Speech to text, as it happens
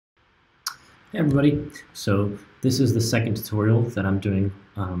Hey everybody, so this is the second tutorial that I'm doing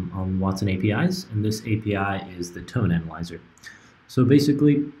on Watson APIs, and this API is the tone analyzer. So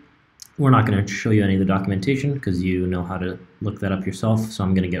basically, we're not going to show you any of the documentation because you know how to look that up yourself, so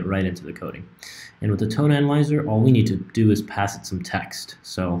I'm going to get right into the coding. And with the tone analyzer, all we need to do is pass it some text.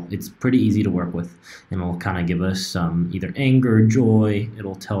 So it's pretty easy to work with, and it'll kind of give us some either anger, joy.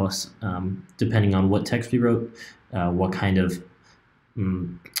 It'll tell us, depending on what text we wrote, what kind of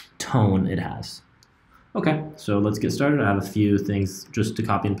tone it has. Okay, so let's get started. I have a few things just to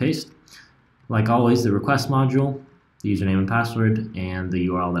copy and paste. Like always, the request module, the username and password, and the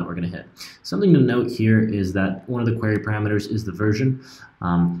URL that we're going to hit. Something to note here is that one of the query parameters is the version.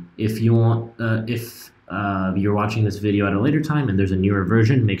 If you're watching this video at a later time and there's a newer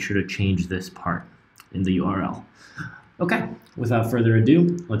version, make sure to change this part in the URL. Okay, without further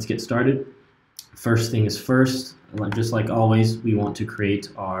ado, let's get started. First thing is first, just like always, we want to create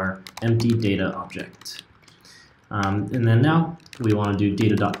our empty data object. And then now we want to do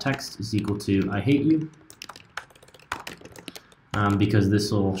data.text is equal to I hate you, because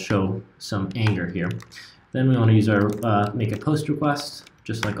this will show some anger here. Then we want to use our make a post request,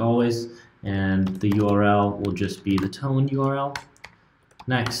 just like always, and the URL will just be the tone URL.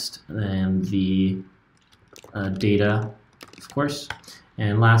 Next, and the data, of course.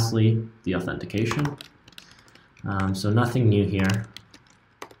 And lastly, the authentication. So nothing new here.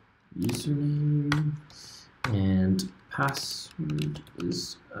 Username and password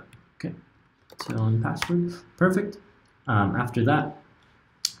is okay. Tone password, perfect. After that,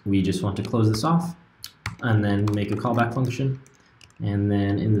 we just want to close this off and then make a callback function. And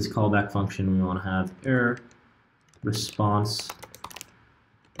then in this callback function, we want to have error, response,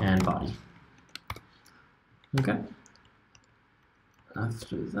 and body. Okay.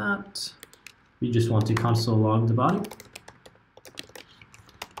 After that, we just want to console log the body.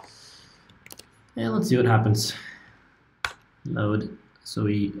 And let's see what happens. Load. So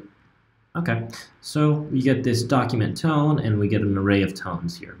we get this document tone, and we get an array of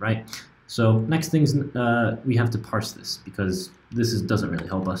tones here, right? So next things, we have to parse this because this doesn't really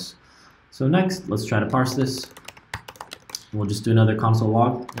help us. So next, let's try to parse this. We'll just do another console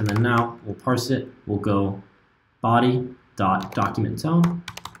log, and then now we'll parse it. We'll go body.document tone,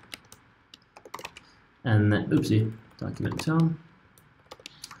 and then document tone,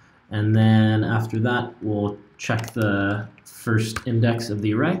 and then after that we'll check the first index of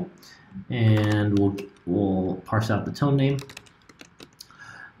the array, and we'll parse out the tone name,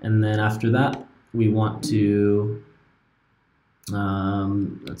 and then after that we want to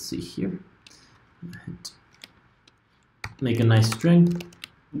let's see here, make a nice string,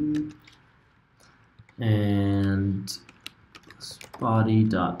 and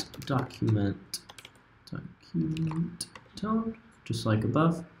body.document tone, just like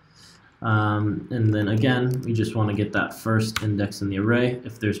above. And then again, we just want to get that first index in the array.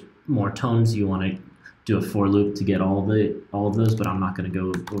 If there's more tones, you want to do a for loop to get all of those, but I'm not going to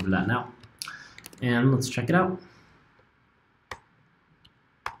go over that now. And let's check it out.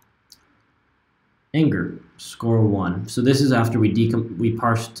 Anger, score 1. So this is after we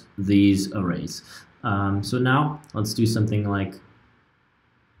parsed these arrays. So now let's do something like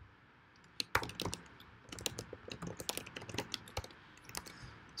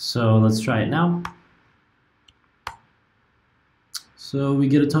so. Let's try it now. So we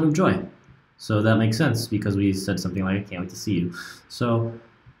get a ton of joy. So that makes sense because we said something like I can't wait to see you. So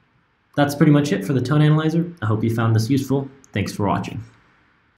that's pretty much it for the tone analyzer. I hope you found this useful. Thanks for watching.